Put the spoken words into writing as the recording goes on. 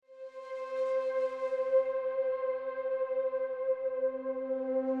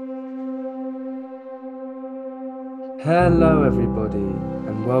Hello, everybody,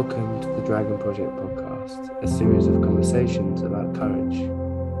 and welcome to the Dragon Project podcast, a series of conversations about courage.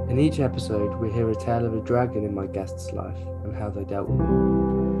 In each episode, we hear a tale of a dragon in my guest's life and how they dealt with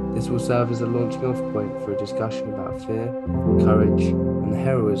it. This will serve as a launching off point for a discussion about fear, courage, and the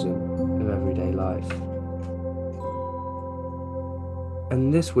heroism of everyday life.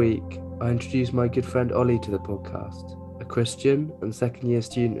 And this week, I introduce my good friend Ollie to the podcast, a Christian and second year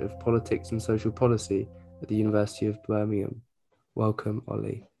student of politics and social policy at the University of Birmingham. Welcome,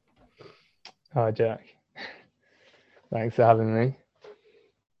 Ollie. Hi, Jack. Thanks for having me.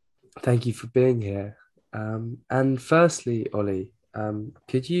 Thank you for being here. And firstly, Ollie,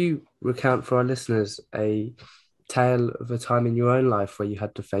 could you recount for our listeners a tale of a time in your own life where you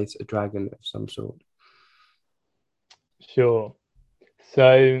had to face a dragon of some sort? Sure.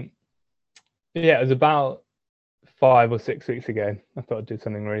 So, yeah, it was about 5 or 6 weeks ago. I thought I'd do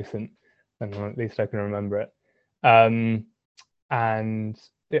something recent, and at least I can remember it. Um, and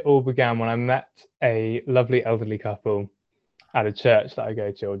it all began when I met a lovely elderly couple at a church that I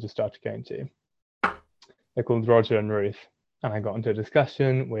go to, or just started going to. They're called Roger and Ruth. And I got into a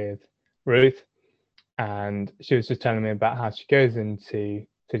discussion with Ruth, and she was just telling me about how she goes into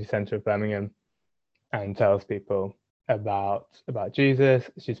city centre of Birmingham and tells people about Jesus.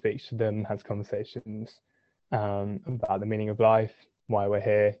 She speaks to them, has conversations about the meaning of life, why we're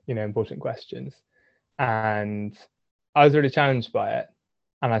here, important questions. And I was really challenged by it.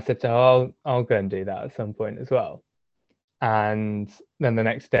 And I said to her, I'll go and do that at some point as well. And then the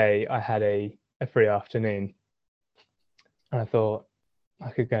next day I had a free afternoon, and I thought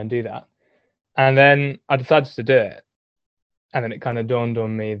I could go and do that. And then I decided to do it. And then it kind of dawned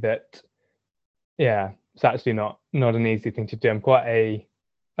on me that, yeah, it's actually not an easy thing to do. I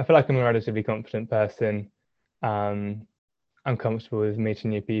feel like I'm a relatively confident person. I'm comfortable with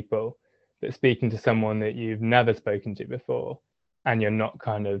meeting new people, but speaking to someone that you've never spoken to before and you're not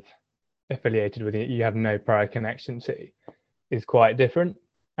kind of affiliated with, you have no prior connection to, is quite different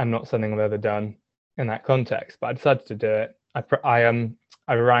and not something I've ever done in that context. But I decided to do it.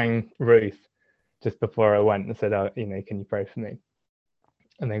 I rang Ruth just before I went and said, "Oh, can you pray for me?"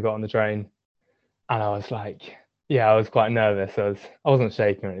 And then got on the train, and I was like, yeah, I was quite nervous. I wasn't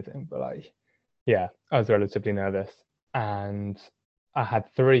shaking or anything, but like, yeah, I was relatively nervous. And I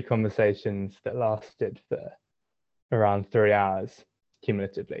had 3 conversations that lasted for around 3 hours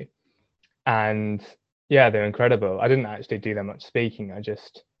cumulatively. And yeah, they're incredible. I didn't actually do that much speaking. I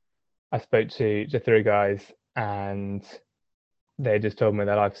spoke to the 3 guys, and they just told me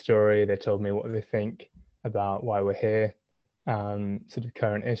their life story. They told me what they think about why we're here, sort of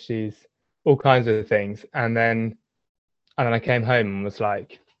current issues, all kinds of things. And then I came home and was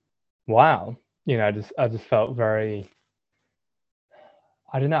like, wow, I just felt very,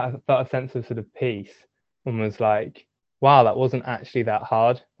 I don't know, I felt a sense of sort of peace, and was like, wow, that wasn't actually that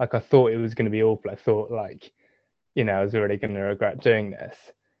hard. Like I thought it was going to be awful. I thought like, I was really going to regret doing this.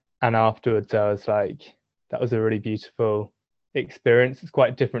 And afterwards I was like, that was a really beautiful experience. It's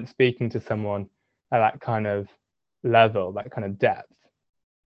quite different speaking to someone at that kind of level, that kind of depth.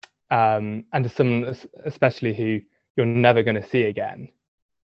 And to someone especially who you're never going to see again,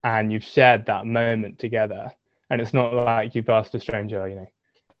 and you've shared that moment together. And it's not like you've asked a stranger,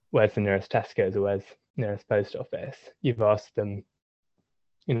 where's the nearest Tesco's or where's the nearest post office. You've asked them,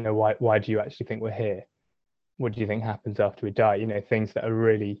 why do you actually think we're here? What do you think happens after we die? Things that are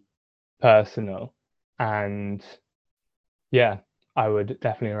really personal. And yeah, I would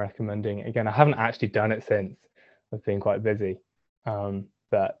definitely recommend doing it again. I haven't actually done it since. I've been quite busy.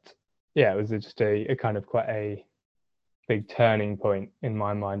 But yeah, it was just a kind of quite a big turning point in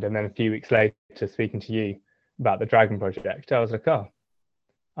my mind. And then a few weeks later, speaking to you about the Dragon Project, I was like, oh,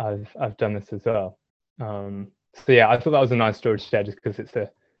 I've done this as well. So yeah, I thought that was a nice story to share, just because it's a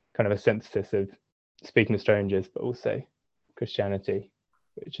kind of a synthesis of speaking to strangers, but also Christianity,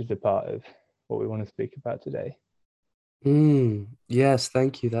 which is a part of what we want to speak about today. Yes,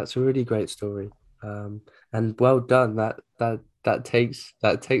 thank you. That's a really great story. And well done. That takes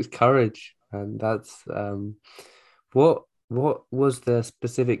courage, and what was the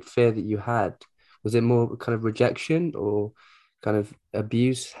specific fear that you had? Was it more kind of rejection or kind of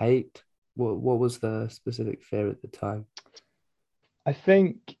abuse, hate? What was the specific fear at the time? I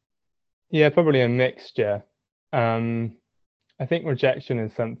think, yeah, probably a mixture. Um, I think rejection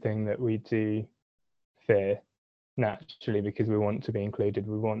is something that we do fear naturally because we want to be included.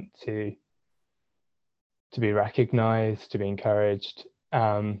 We want to be recognized, to be encouraged. We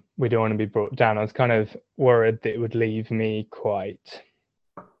don't want to be brought down. I was kind of worried that it would leave me quite,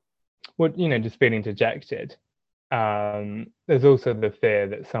 well, just feeling dejected. There's also the fear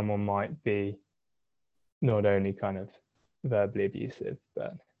that someone might be not only kind of verbally abusive,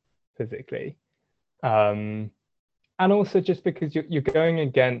 but physically. And also just because you're going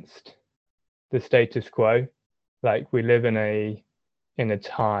against the status quo. Like we live in a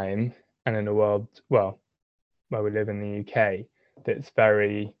time and in a world, well, where we live in the UK, that's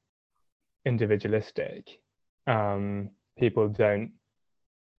very individualistic. People don't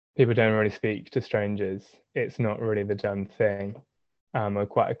really speak to strangers. It's not really the done thing. We're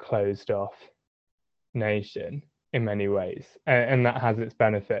quite a closed off nation in many ways, and that has its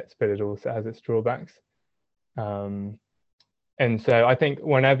benefits, but it also has its drawbacks. And so I think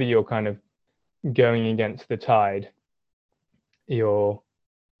whenever you're kind of going against the tide, you're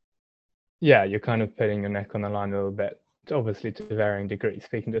kind of putting your neck on the line a little bit. Obviously, to varying degrees.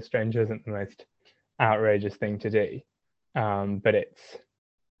 Speaking to a stranger isn't the most outrageous thing to do, but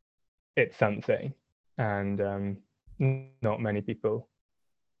it's something, and not many people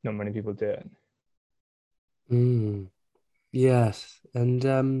do it. Yes, and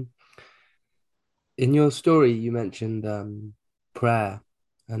in your story you mentioned prayer,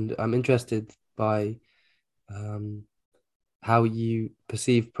 and I'm interested by um, how you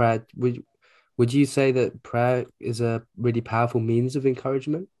perceive prayer. Would you say that prayer is a really powerful means of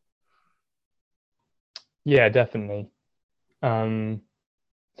encouragement? Yeah, definitely. So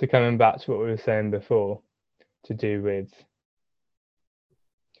coming back to what we were saying before, to do with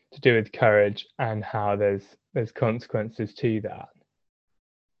courage and how there's consequences to that.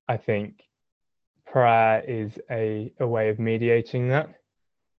 I think prayer is a way of mediating that,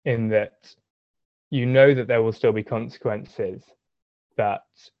 in that you know that there will still be consequences, but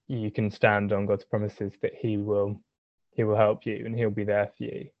you can stand on God's promises that He will help you and He'll be there for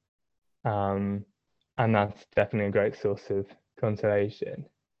you. And that's definitely a great source of consolation.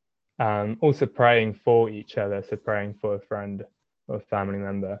 Also praying for each other, so praying for a friend or a family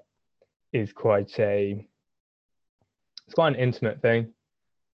member, is quite an intimate thing.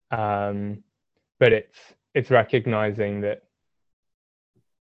 But it's recognizing that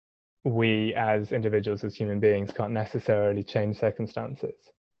we as individuals, as human beings, can't necessarily change circumstances,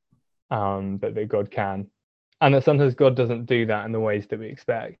 but that God can. And that sometimes God doesn't do that in the ways that we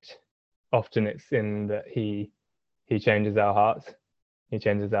expect. Often it's in that He changes our hearts, He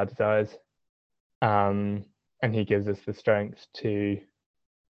changes our desires, and He gives us the strength to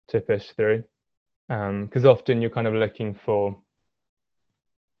push through. Because often you're kind of looking for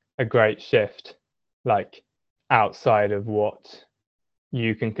a great shift, like outside of what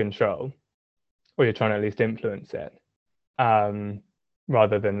you can control, or you're trying to at least influence it,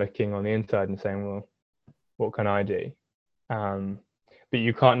 rather than looking on the inside and saying, well, what can I do? But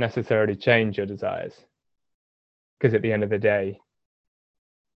you can't necessarily change your desires, because at the end of the day,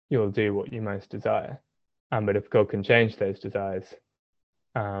 you'll do what you most desire. But if God can change those desires,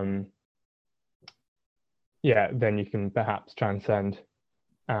 then you can perhaps transcend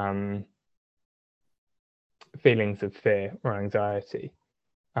feelings of fear or anxiety,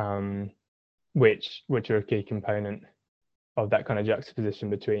 which are a key component of that kind of juxtaposition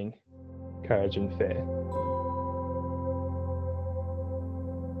between courage and fear.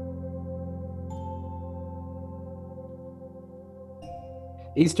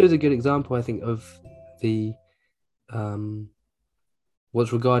 Easter is a good example, I think, of the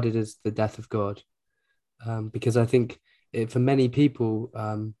what's regarded as the death of God, because I think for many people,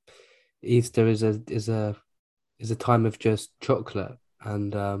 Easter is a time of just chocolate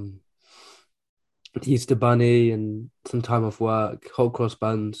and Easter bunny and some time off work, hot cross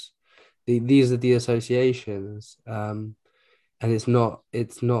buns. These are the associations, and it's not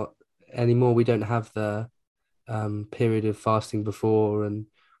anymore. We don't have the period of fasting before, and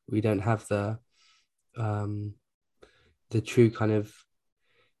we don't have the true kind of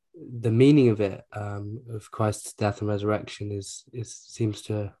the meaning of it, of Christ's death and resurrection is seems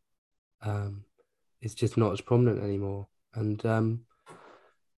to it's just not as prominent anymore. And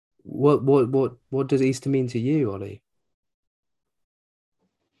what does Easter mean to you, Ollie?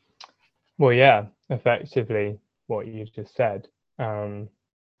 Well, yeah, effectively what you just said.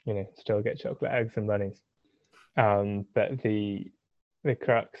 Still get chocolate, eggs, and bunnies. But the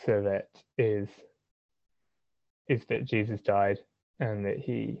crux of it is that Jesus died and that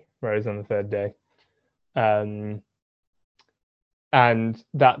He rose on the third day. And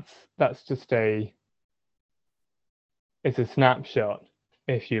that's just it's a snapshot,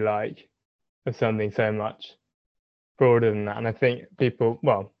 if you like, of something so much broader than that. And I think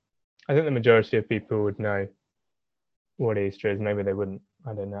I think the majority of people would know what Easter is. Maybe they wouldn't.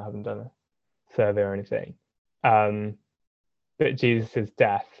 I don't know. I haven't done a survey or anything. But Jesus'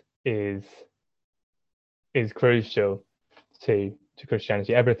 death is crucial to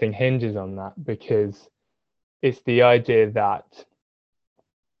Christianity. Everything hinges on that, because it's the idea that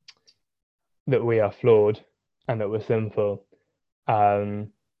we are flawed and that we're sinful,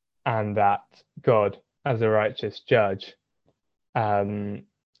 and that God, as a righteous judge,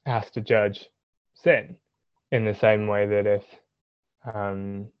 has to judge sin in the same way that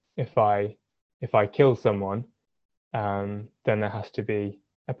if I kill someone, then there has to be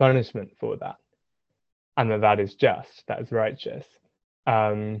a punishment for that, and that is just, that is righteous.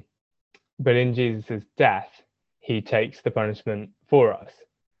 But in Jesus' death, he takes the punishment for us.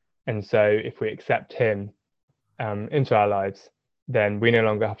 And so if we accept him into our lives, then we no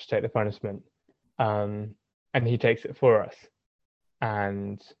longer have to take the punishment. And he takes it for us.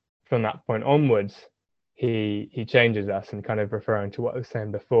 And from that point onwards, he changes us, and kind of referring to what I was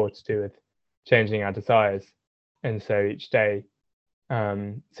saying before to do with changing our desires. And so each day,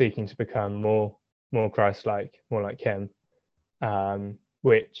 seeking to become more Christ-like, more like him,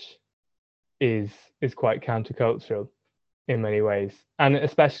 which is quite countercultural in many ways, and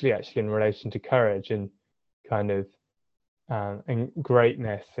especially actually in relation to courage and kind of and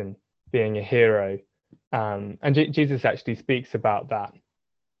greatness and being a hero. And Jesus actually speaks about that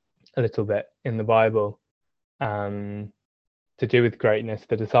a little bit in the Bible, to do with greatness.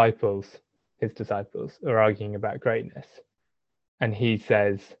 His disciples are arguing about greatness, and he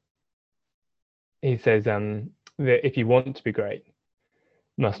says that if you want to be great,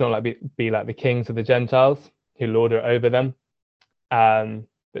 you must not be like the kings of the Gentiles who lord it over them,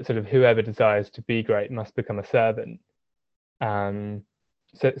 but sort of whoever desires to be great must become a servant. So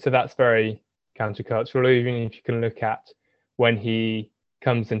that's very countercultural. Even if you can look at when he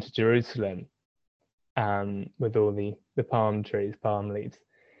comes into Jerusalem, with all the palm trees, palm leaves,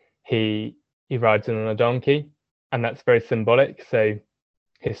 he rides in on a donkey, and that's very symbolic. So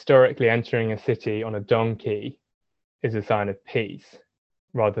historically, entering a city on a donkey is a sign of peace,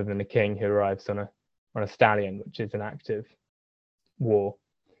 rather than a king who arrives on a stallion, which is an act of war.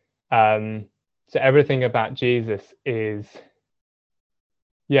 So everything about Jesus is,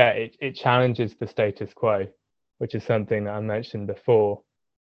 it challenges the status quo, which is something that I mentioned before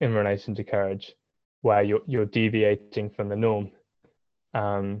in relation to courage, where you're deviating from the norm.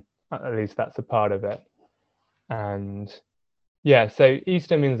 At least that's a part of it. And so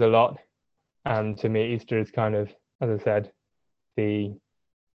Easter means a lot. To me, Easter is kind of, as I said, the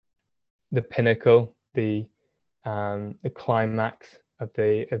pinnacle, the climax of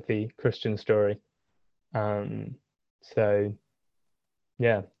the Christian story. So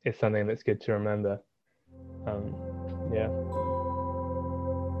it's something that's good to remember.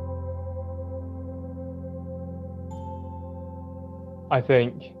 I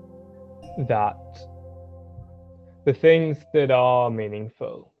think that the things that are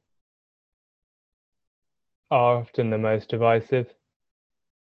meaningful are often the most divisive.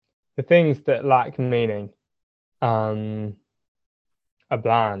 The things that lack meaning are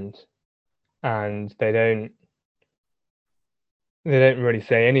bland, and they don't really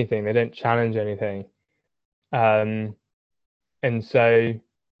say anything. They don't challenge anything. And so,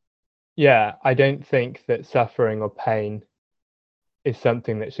 I don't think that suffering or pain is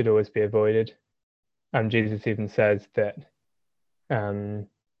something that should always be avoided. Jesus even says that in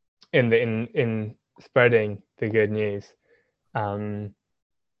spreading the good news, that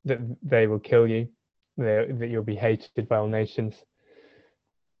they will kill you, that you'll be hated by all nations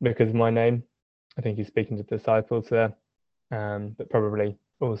because of my name. I think he's speaking to disciples there, but probably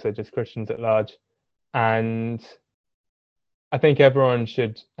also just Christians at large. And I think everyone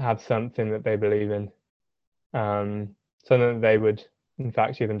should have something that they believe in, something that they would, in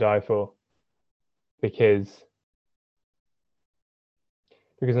fact, even die for, because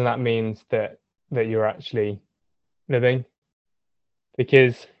then that means that you're actually living.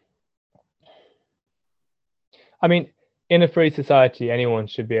 Because, I mean, in a free society, anyone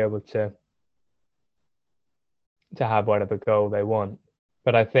should be able to have whatever goal they want.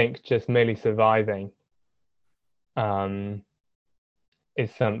 But I think just merely surviving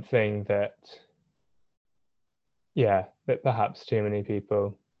is something that perhaps too many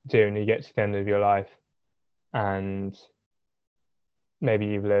people do, and you get to the end of your life and maybe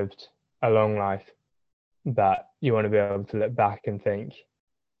you've lived a long life, but you want to be able to look back and think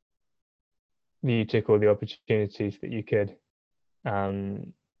that you took all the opportunities that you could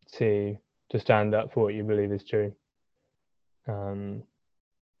to stand up for what you believe is true. And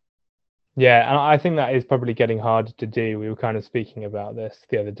I think that is probably getting harder to do. We were kind of speaking about this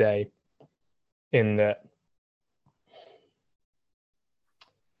the other day, in that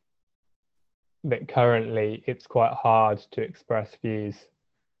currently it's quite hard to express views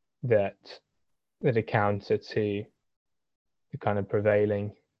that are counter to the kind of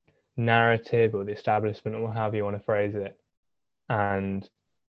prevailing narrative or the establishment or however you want to phrase it. And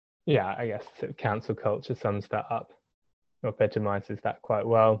yeah, I guess sort of cancel culture sums that up or epitomizes that quite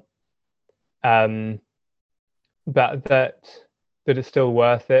well. But that it's still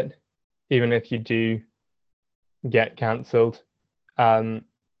worth it, even if you do get cancelled. And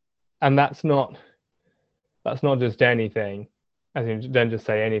that's not just anything, as in don't just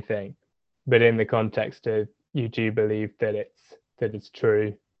say anything, but in the context of you do believe that it's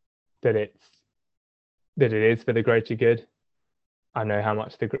true, that it is for the greater good. I know how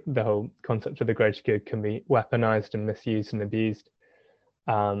much the whole concept of the greater good can be weaponized and misused and abused.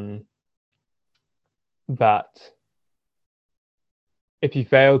 But if you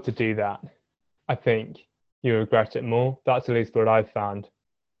fail to do that, I think you regret it more. That's at least what I've found.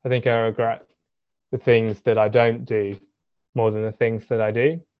 I think I regret the things that I don't do more than the things that I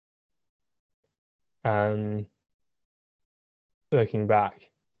do. Looking back,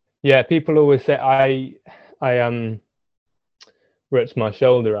 yeah, people always say I ripped my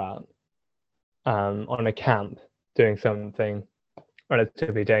shoulder out on a camp doing something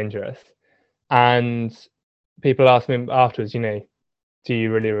relatively dangerous, and people ask me afterwards, do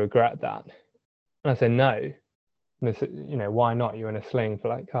you really regret that? And I say no. And they say, why not? You're in a sling for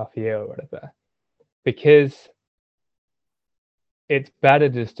like half a year or whatever. Because it's better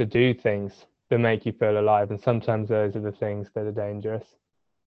just to do things that make you feel alive, and sometimes those are the things that are dangerous.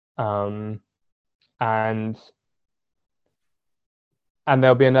 And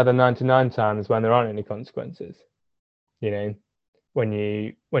there'll be another 99 times when there aren't any consequences. When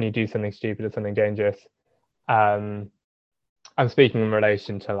you do something stupid or something dangerous. I'm speaking in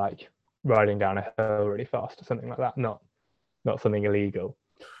relation to like riding down a hill really fast or something like that, not something illegal.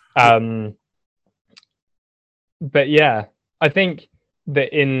 But yeah, I think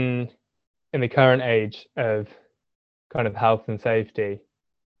that in the current age of kind of health and safety,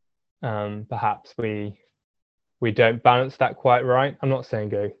 perhaps we don't balance that quite right. I'm not saying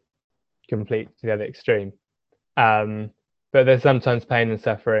go complete to the other extreme, but there's sometimes pain and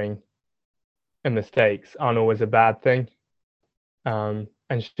suffering and mistakes aren't always a bad thing, and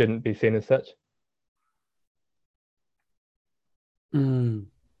shouldn't be seen as such.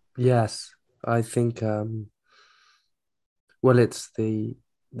 Yes, I think well, it's the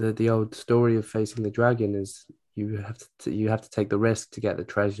old story of facing the dragon is you have to take the risk to get the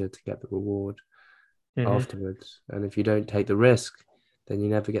treasure, to get the reward afterwards. And if you don't take the risk, then you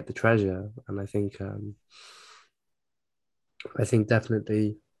never get the treasure. And I think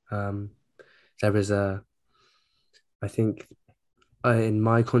definitely there is I think in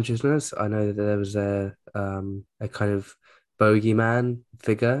my consciousness, I know that there was a kind of bogeyman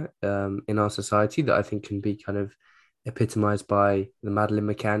figure in our society that I think can be kind of epitomized by the Madeleine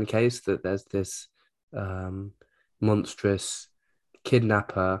McCann case, that there's this monstrous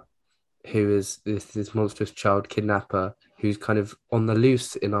kidnapper who is this monstrous child kidnapper who's kind of on the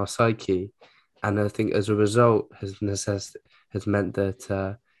loose in our psyche, and I think as a result has meant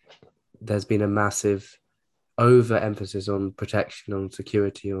that there's been a massive overemphasis on protection, on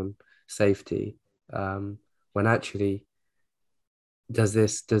security, on safety, when actually does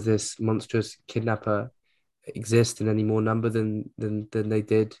this monstrous kidnapper exist in any more number than they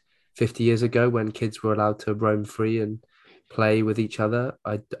did 50 years ago when kids were allowed to roam free and play with each other?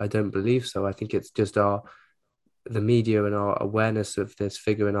 I don't believe so. I think it's just the media and our awareness of this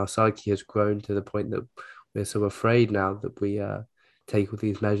figure in our psyche has grown to the point that we're so afraid now that we take all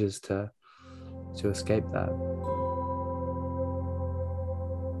these measures to escape that.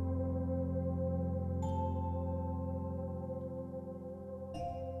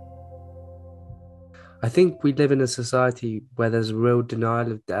 I think we live in a society where there's a real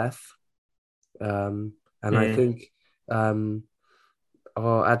denial of death. And I think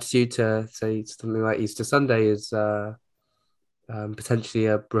our attitude to, say, something like Easter Sunday is potentially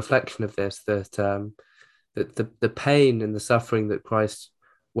a reflection of this, that the pain and the suffering that Christ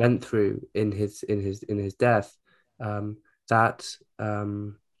went through in his death, that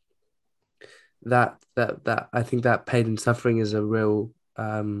I think that pain and suffering is a real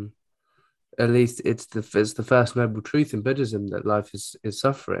at least it's the first noble truth in Buddhism, that life is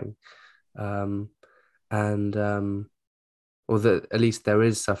suffering, and or that at least there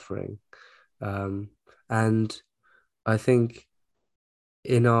is suffering, and I think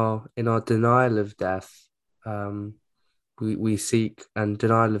in our denial of death, we seek, and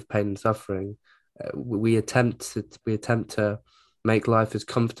denial of pain and suffering, we attempt to make life as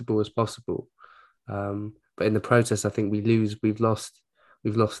comfortable as possible, but in the process, I think we've lost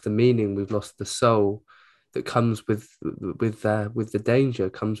the meaning, we've lost the soul that comes with the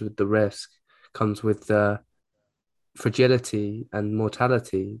danger, comes with the risk, comes with the fragility and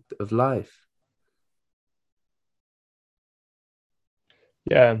mortality of life.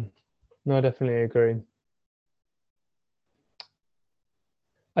 Yeah, no, I definitely agree.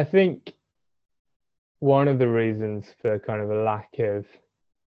 I think one of the reasons for kind of a lack of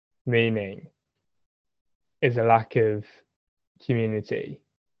meaning is a lack of community,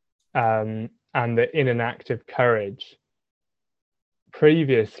 and that in an act of courage,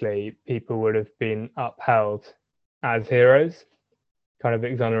 previously people would have been upheld as heroes, kind of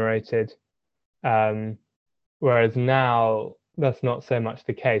exonerated, whereas now that's not so much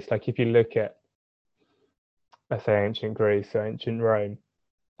the case. Like if you look at, let's say, ancient Greece or ancient Rome,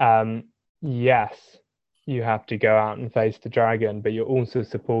 yes, you have to go out and face the dragon, but you're also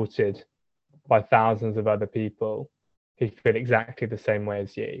supported by thousands of other people who feel exactly the same way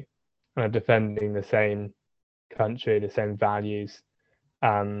as you and are defending the same country, the same values.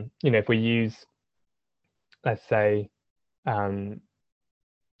 If we use, let's say, um,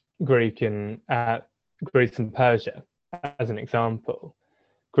 Greek and Greece and Persia as an example,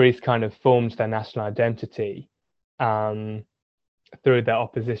 Greece kind of formed their national identity through their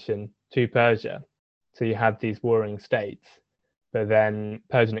opposition to Persia. So you have these warring states, but then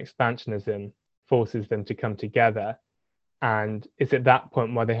Persian expansionism forces them to come together. And it's at that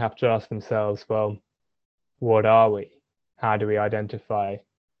point where they have to ask themselves, well, what are we? How do we identify?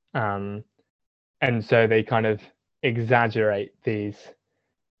 And so they kind of exaggerate these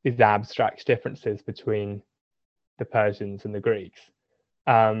abstract differences between the Persians and the Greeks.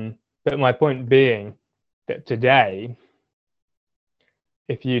 But my point being that today,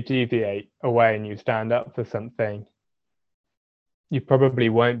 if you deviate away and you stand up for something, you probably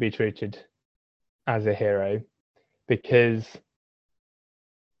won't be treated as a hero because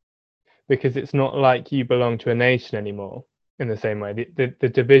it's not like you belong to a nation anymore in the same way. The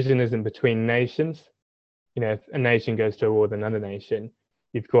division isn't between nations. If a nation goes to war with another nation,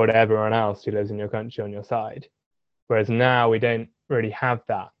 you've got everyone else who lives in your country on your side. Whereas now we don't really have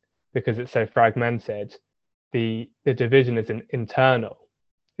that because it's so fragmented. The division is internal,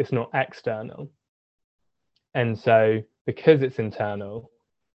 it's not external. And so because it's internal,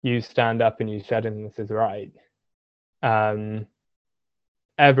 you stand up and you said, and this is right. Everyone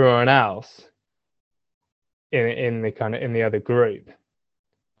else in the other group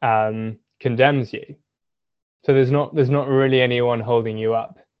condemns you. So there's not really anyone holding you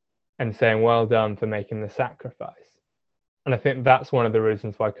up and saying, well done for making the sacrifice. And I think that's one of the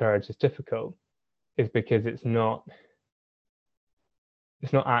reasons why courage is difficult, is because it's not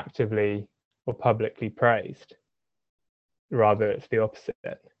actively or publicly praised. Rather, it's the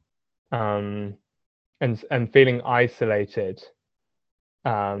opposite. And feeling isolated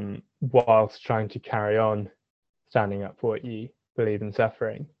whilst trying to carry on standing up for what you believe in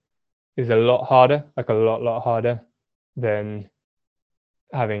suffering is a lot harder, like a lot harder than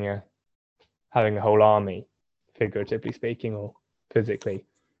having a whole army, figuratively speaking or physically,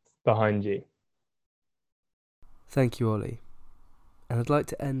 behind you. Thank you, Ollie. And I'd like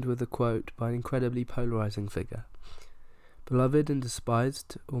to end with a quote by an incredibly polarising figure. Beloved and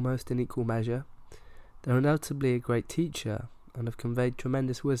despised, almost in equal measure, they're undoubtedly a great teacher and have conveyed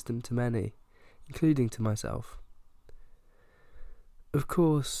tremendous wisdom to many, including to myself. Of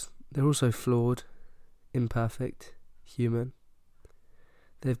course, they're also flawed, imperfect, human.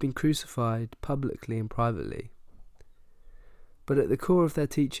 They've been crucified publicly and privately. But at the core of their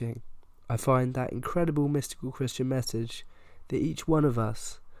teaching, I find that incredible mystical Christian message that each one of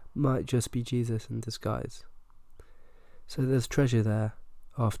us might just be Jesus in disguise. So there's treasure there,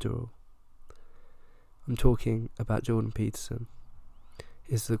 after all. I'm talking about Jordan Peterson.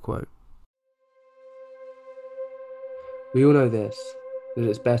 Here's the quote. We all know this, that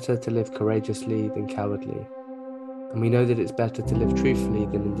it's better to live courageously than cowardly. And we know that it's better to live truthfully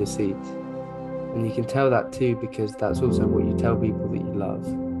than in deceit. And you can tell that too because that's also what you tell people that you love.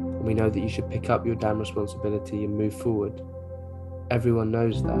 And we know that you should pick up your damn responsibility and move forward. Everyone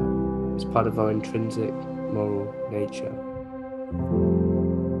knows that. It's part of our intrinsic moral nature.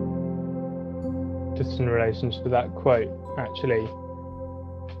 Just in relation to that quote, actually,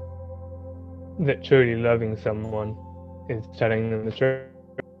 that truly loving someone is telling them the truth.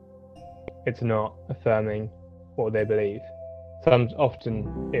 It's not affirming what they believe.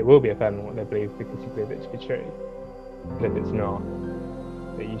 Often it will be affirming what they believe because you believe it to be true. But if it's not,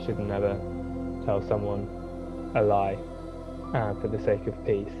 that you should never tell someone a lie for the sake of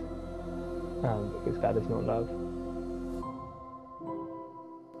peace, because that is not love.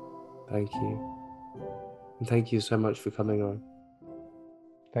 Thank you. And thank you so much for coming on.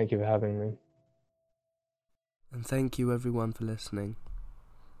 Thank you for having me. And thank you everyone for listening.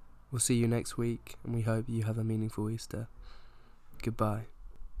 We'll see you next week, and we hope you have a meaningful Easter. Goodbye.